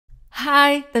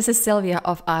Hi, this is Sylvia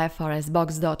of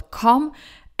IFRSbox.com,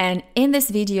 and in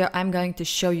this video I'm going to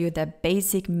show you the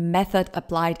basic method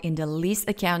applied in the lease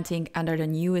accounting under the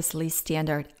newest lease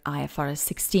standard IFRS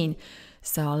 16.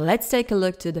 So let's take a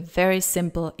look to the very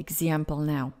simple example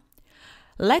now.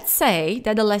 Let's say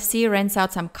that the lessee rents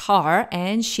out some car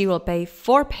and she will pay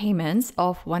 4 payments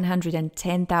of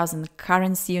 110,000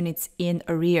 currency units in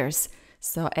arrears,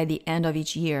 so at the end of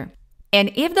each year.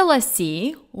 And if the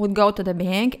lessee would go to the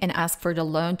bank and ask for the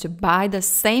loan to buy the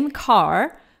same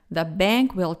car, the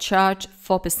bank will charge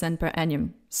 4% per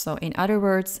annum. So in other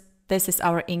words, this is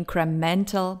our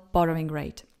incremental borrowing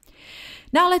rate.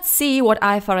 Now let's see what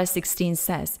IFRS 16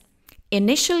 says.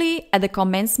 Initially, at the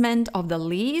commencement of the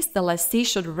lease, the lessee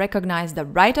should recognize the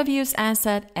right-of-use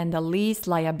asset and the lease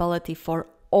liability for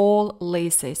all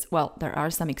leases. Well, there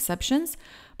are some exceptions,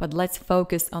 but let's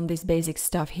focus on this basic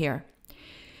stuff here.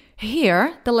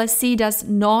 Here, the lessee does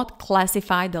not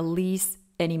classify the lease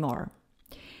anymore.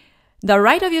 The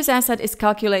right-of-use asset is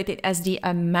calculated as the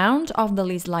amount of the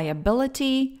lease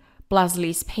liability plus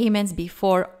lease payments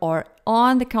before or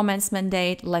on the commencement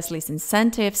date, less lease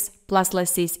incentives, plus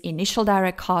lessee's initial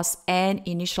direct costs and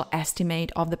initial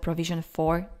estimate of the provision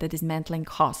for the dismantling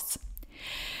costs.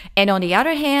 And on the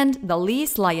other hand, the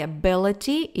lease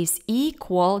liability is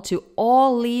equal to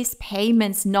all lease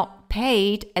payments not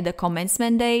paid at the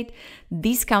commencement date,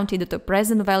 discounted at the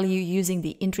present value using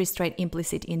the interest rate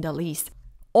implicit in the lease,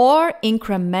 or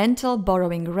incremental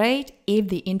borrowing rate if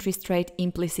the interest rate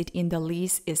implicit in the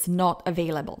lease is not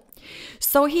available.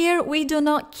 So here we do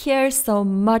not care so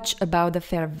much about the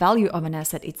fair value of an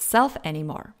asset itself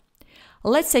anymore.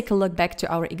 Let's take a look back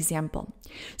to our example.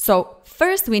 So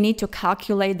first we need to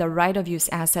calculate the right-of-use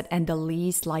asset and the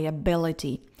lease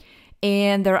liability.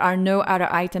 And there are no other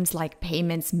items like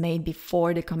payments made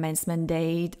before the commencement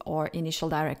date or initial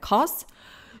direct costs.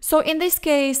 So in this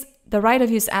case, the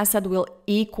right-of-use asset will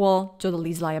equal to the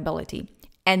lease liability.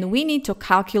 And we need to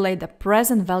calculate the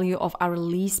present value of our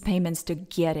lease payments to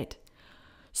get it.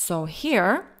 So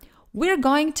here, we're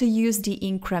going to use the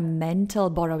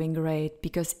incremental borrowing rate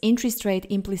because interest rate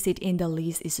implicit in the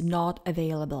lease is not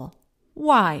available.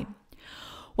 Why?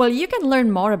 Well, you can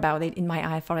learn more about it in my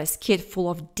IFRS kit full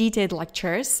of detailed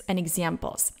lectures and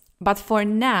examples. But for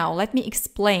now, let me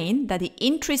explain that the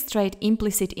interest rate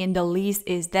implicit in the lease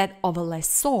is that of a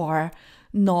lessor,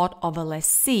 not of a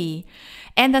lessee.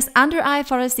 And thus, under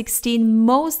IFRS 16,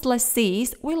 most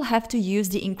lessees will have to use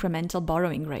the incremental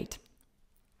borrowing rate.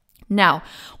 Now,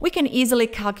 we can easily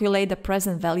calculate the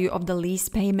present value of the lease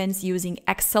payments using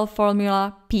Excel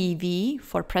formula PV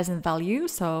for present value.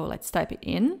 So let's type it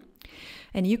in.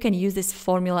 And you can use this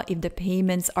formula if the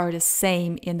payments are the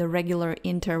same in the regular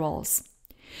intervals.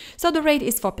 So the rate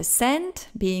is 4%,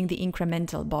 being the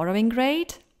incremental borrowing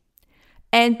rate.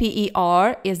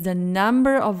 NPER is the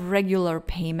number of regular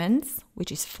payments,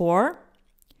 which is 4.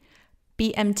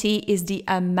 PMT is the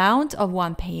amount of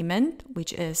one payment,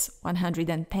 which is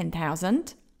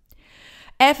 110,000.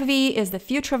 FV is the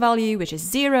future value, which is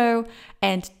 0.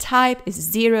 And type is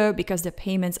 0 because the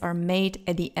payments are made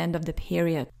at the end of the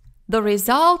period. The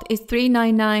result is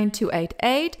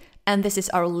 399,288, and this is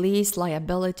our lease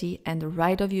liability and the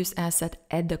right-of-use asset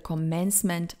at the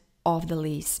commencement of the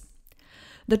lease.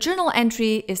 The journal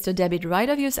entry is to debit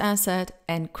right-of-use asset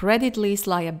and credit lease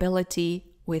liability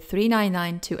with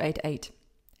 399,288.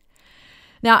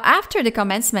 Now, after the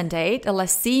commencement date, the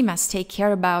lessee must take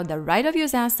care about the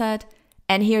right-of-use asset,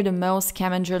 and here the most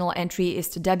common journal entry is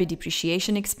to debit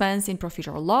depreciation expense in profit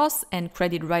or loss and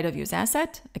credit right-of-use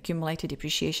asset, accumulated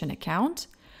depreciation account.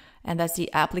 And that's the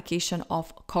application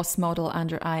of cost model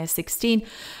under IAS 16.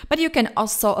 But you can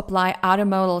also apply other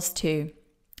models too.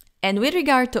 And with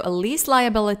regard to a lease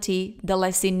liability, the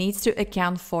lessee needs to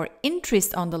account for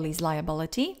interest on the lease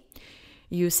liability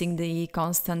using the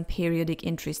constant periodic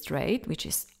interest rate, which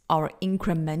is our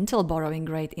incremental borrowing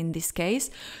rate in this case.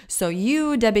 So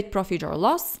you debit profit or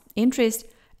loss, interest,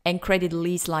 and credit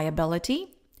lease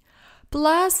liability.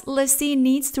 Plus, lessee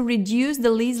needs to reduce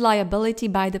the lease liability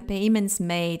by the payments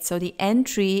made. So the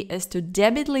entry is to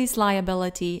debit lease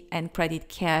liability and credit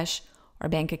cash or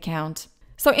bank account.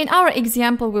 So in our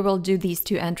example, we will do these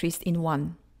two entries in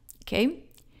one. Okay.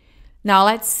 Now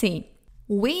let's see.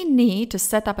 We need to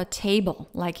set up a table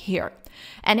like here.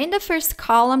 And in the first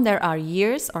column, there are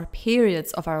years or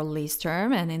periods of our lease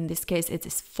term. And in this case, it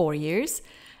is 4 years.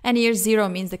 And year 0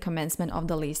 means the commencement of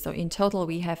the lease. So in total,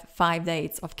 we have 5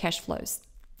 dates of cash flows.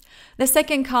 The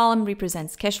second column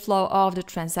represents cash flow of the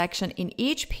transaction in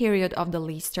each period of the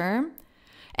lease term.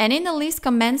 And in the lease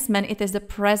commencement, it is the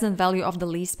present value of the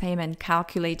lease payment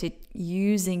calculated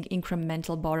using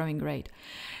incremental borrowing rate.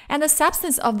 And the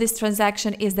substance of this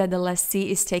transaction is that the lessee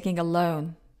is taking a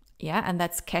loan. Yeah, and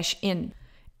that's cash in.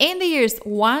 In the years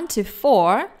 1 to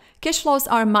 4, cash flows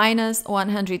are minus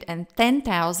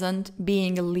 110,000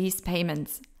 being lease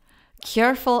payments.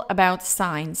 Careful about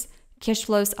signs. Cash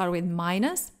flows are with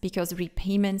minus because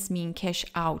repayments mean cash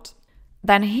out.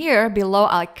 Then here below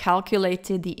I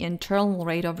calculated the internal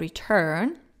rate of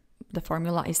return. The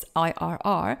formula is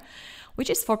IRR, which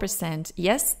is 4%.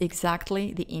 Yes,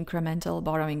 exactly the incremental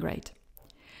borrowing rate.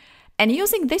 And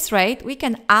using this rate, we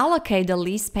can allocate the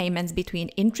lease payments between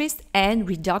interest and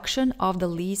reduction of the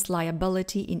lease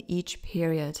liability in each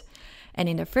period. And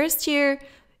in the first year,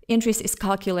 interest is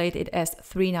calculated as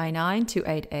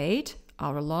 399,288,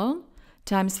 our loan,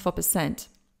 times 4%.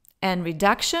 And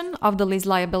reduction of the lease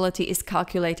liability is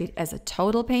calculated as a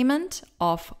total payment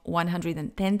of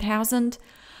 110,000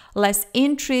 less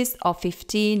interest of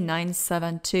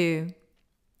 15,972.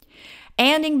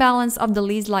 Ending balance of the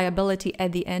lease liability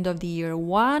at the end of the year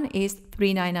 1 is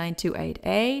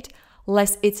 399,288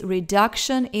 less its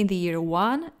reduction in the year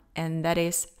 1, and that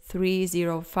is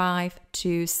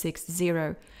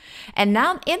 305,260. And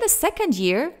now in the second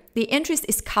year, the interest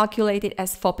is calculated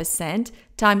as 4%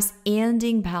 times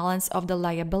ending balance of the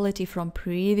liability from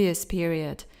previous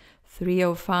period,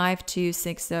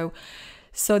 305,260.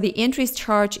 So the interest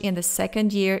charge in the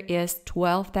second year is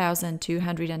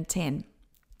 12,210.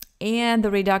 And the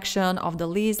reduction of the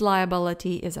lease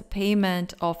liability is a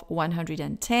payment of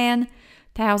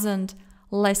 110,000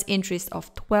 less interest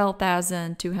of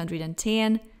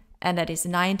 12,210, and that is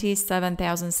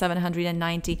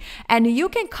 97,790. And you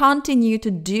can continue to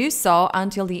do so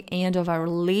until the end of our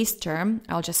lease term.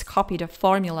 I'll just copy the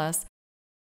formulas.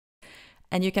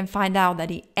 And you can find out that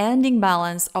the ending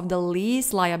balance of the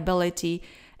lease liability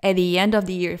at the end of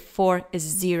the year 4 is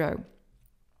 0.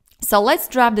 So let's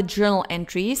drop the journal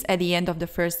entries at the end of the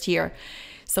first year.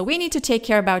 So we need to take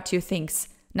care about two things.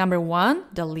 Number 1,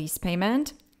 the lease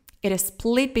payment. It is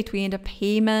split between the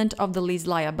payment of the lease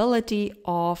liability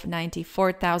of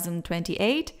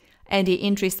 94,028 and the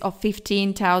interest of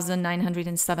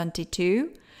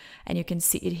 15,972. And you can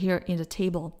see it here in the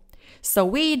table. So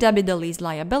we debit the lease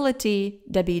liability,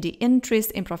 debit the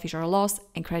interest in profit or loss,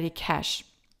 and credit cash.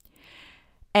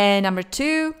 And number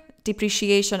 2,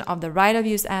 depreciation of the right of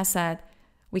use asset.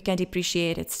 We can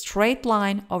depreciate it straight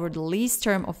line over the lease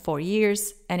term of 4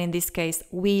 years. And in this case,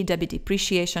 we debit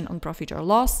depreciation on profit or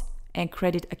loss and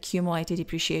credit accumulated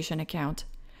depreciation account.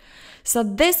 So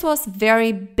this was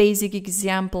very basic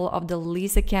example of the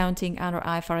lease accounting under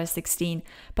IFRS 16,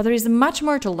 but there is much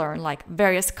more to learn, like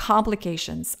various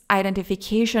complications,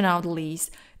 identification of the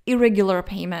lease, irregular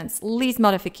payments, lease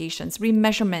modifications,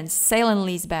 remeasurements, sale and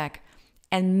lease back,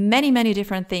 and many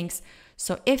different things.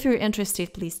 So if you're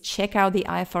interested, please check out the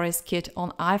IFRS kit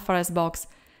on IFRS Box,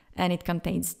 and it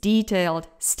contains detailed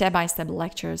step-by-step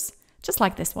lectures, just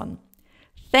like this one.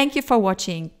 Thank you for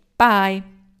watching. Bye!